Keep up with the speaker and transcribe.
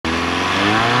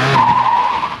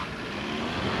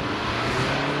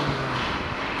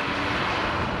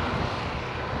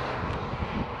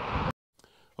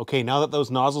Okay, now that those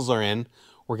nozzles are in,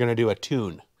 we're going to do a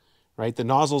tune, right? The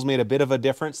nozzles made a bit of a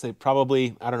difference. They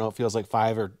probably, I don't know, it feels like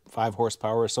 5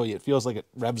 horsepower or so. It feels like it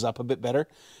revs up a bit better,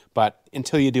 but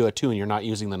until you do a tune, you're not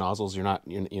using the nozzles. You're not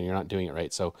doing it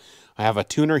right. So I have a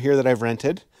tuner here that I've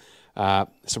rented. So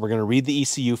we're going to read the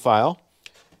ECU file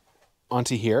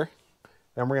onto here.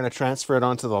 Then we're going to transfer it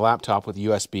onto the laptop with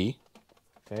USB.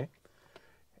 Okay.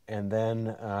 And then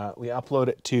we upload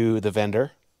it to the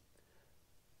vendor.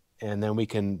 And then we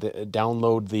can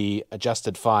download the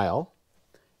adjusted file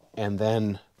and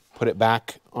then put it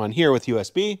back on here with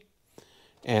USB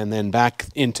and then back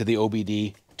into the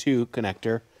OBD2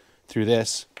 connector through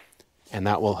this. And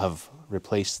that will have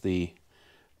replaced the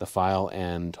file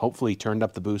and hopefully turned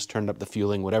up the boost, turned up the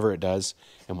fueling, whatever it does.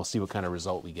 And we'll see what kind of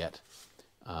result we get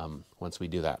once we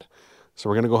do that. So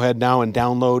we're going to go ahead now and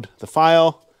download the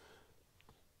file,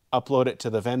 upload it to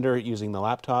the vendor using the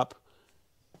laptop.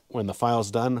 When the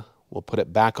file's done, we'll put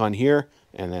it back on here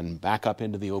and then back up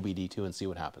into the OBD2 and see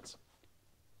what happens.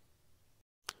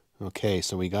 Okay,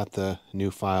 so we got the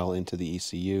new file into the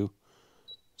ECU.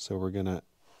 So we're going to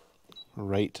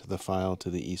write the file to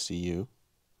the ECU.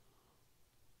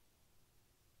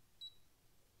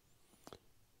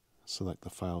 Select the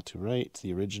file to write,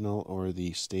 the original or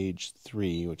the stage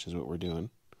 3, which is what we're doing.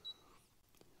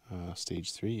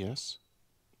 Stage 3, yes.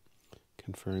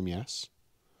 Confirm, yes.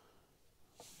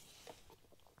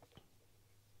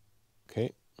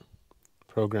 Okay,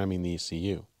 programming the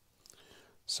ECU.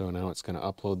 So now it's going to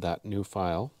upload that new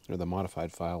file, or the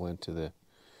modified file, into the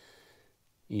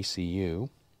ECU.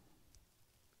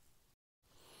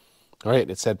 All right,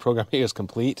 it said programming is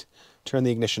complete. Turn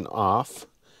the ignition off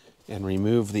and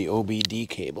remove the OBD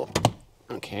cable.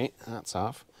 Okay, that's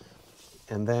off.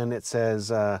 And then it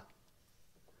says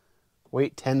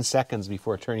wait 10 seconds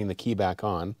before turning the key back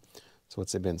on. So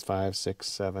what's it been? 5, 6,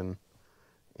 7,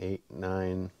 8,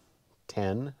 9,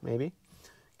 10 maybe.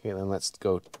 Okay, then let's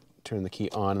go turn the key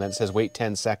on. And then it says wait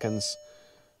 10 seconds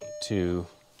to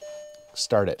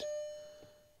start it.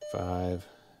 5,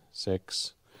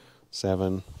 6,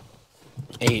 7,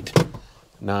 8,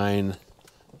 9,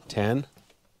 10.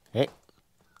 Okay.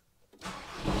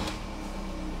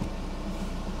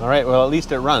 All right, well, at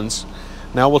least it runs.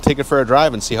 Now we'll take it for a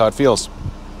drive and see how it feels.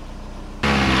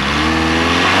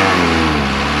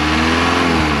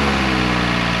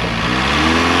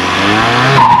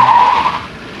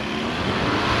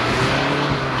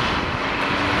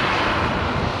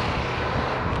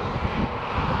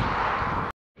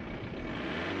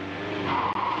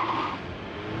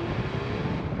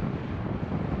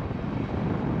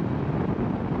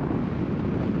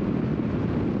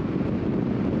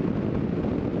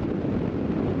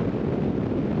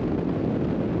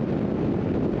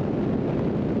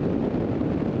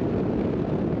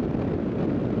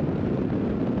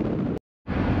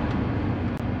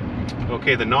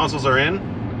 Okay, the nozzles are in,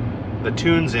 the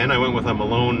tune's in. I went with a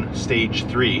Malone stage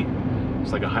 3.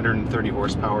 It's like 130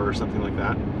 horsepower or something like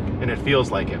that. And it feels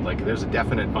like it. Like there's a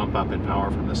definite bump up in power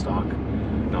from the stock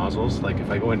nozzles. Like if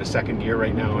I go into second gear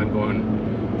right now, I'm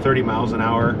going 30 miles an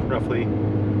hour roughly.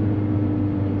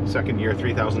 Second gear,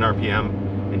 3,000 RPM,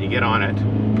 and you get on it,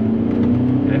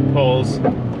 and it pulls.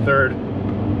 Third,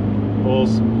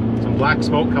 pulls. Some black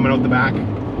smoke coming out the back.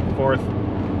 Fourth,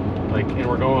 and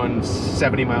we're going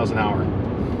 70 miles an hour.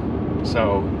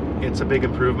 So it's a big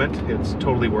improvement. It's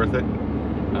totally worth it.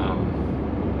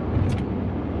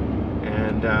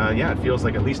 Yeah, it feels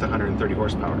like at least 130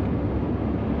 horsepower.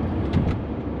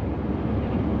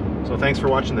 So thanks for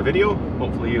watching the video.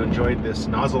 Hopefully you enjoyed this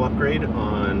nozzle upgrade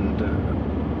and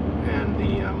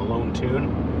the Malone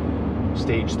Tune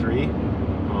Stage 3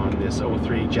 on this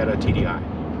 03 Jetta TDI.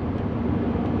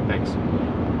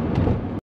 Thanks.